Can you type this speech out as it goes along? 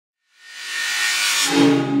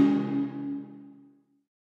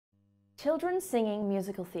Children singing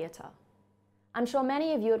musical theatre. I'm sure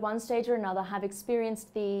many of you at one stage or another have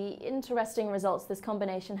experienced the interesting results this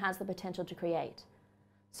combination has the potential to create.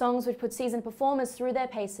 Songs which put seasoned performers through their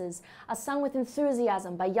paces are sung with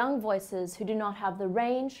enthusiasm by young voices who do not have the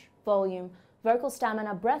range, volume, vocal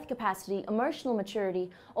stamina, breath capacity, emotional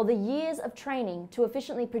maturity, or the years of training to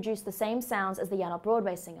efficiently produce the same sounds as the adult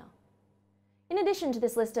Broadway singer. In addition to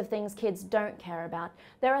this list of things kids don't care about,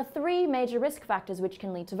 there are 3 major risk factors which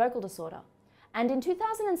can lead to vocal disorder. And in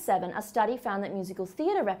 2007, a study found that musical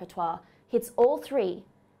theatre repertoire hits all 3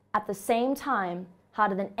 at the same time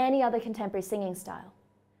harder than any other contemporary singing style.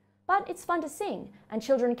 But it's fun to sing, and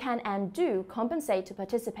children can and do compensate to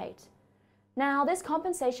participate. Now, this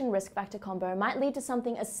compensation risk factor combo might lead to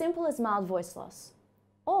something as simple as mild voice loss.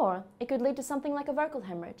 Or it could lead to something like a vocal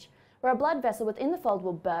hemorrhage, where a blood vessel within the fold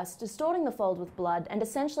will burst, distorting the fold with blood and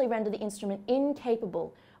essentially render the instrument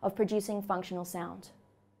incapable of producing functional sound.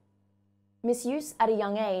 Misuse at a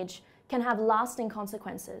young age can have lasting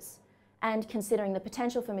consequences, and considering the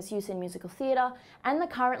potential for misuse in musical theatre and the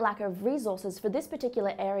current lack of resources for this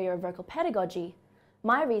particular area of vocal pedagogy,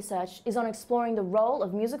 my research is on exploring the role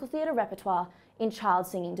of musical theatre repertoire in child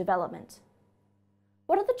singing development.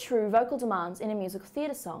 What are the true vocal demands in a musical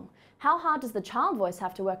theatre song? How hard does the child voice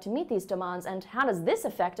have to work to meet these demands, and how does this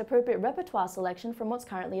affect appropriate repertoire selection from what's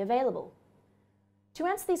currently available? To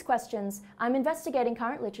answer these questions, I'm investigating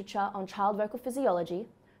current literature on child vocal physiology,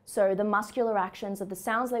 so the muscular actions of the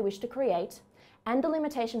sounds they wish to create, and the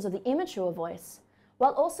limitations of the immature voice,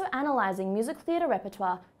 while also analysing musical theatre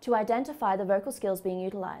repertoire to identify the vocal skills being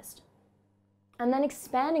utilised. And then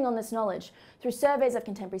expanding on this knowledge through surveys of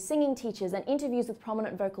contemporary singing teachers and interviews with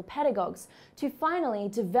prominent vocal pedagogues to finally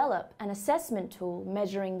develop an assessment tool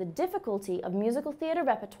measuring the difficulty of musical theatre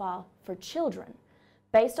repertoire for children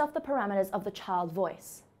based off the parameters of the child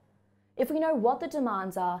voice. If we know what the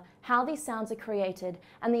demands are, how these sounds are created,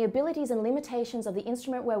 and the abilities and limitations of the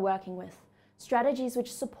instrument we're working with, strategies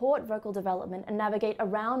which support vocal development and navigate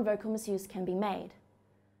around vocal misuse can be made.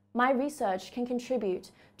 My research can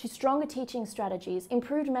contribute to stronger teaching strategies,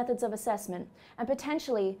 improved methods of assessment, and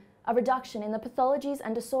potentially a reduction in the pathologies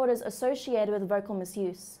and disorders associated with vocal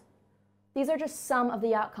misuse. These are just some of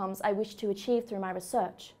the outcomes I wish to achieve through my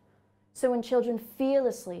research. So when children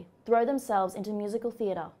fearlessly throw themselves into musical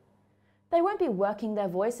theatre, they won't be working their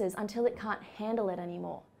voices until it can't handle it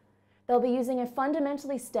anymore. They'll be using a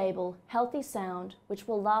fundamentally stable, healthy sound which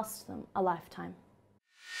will last them a lifetime.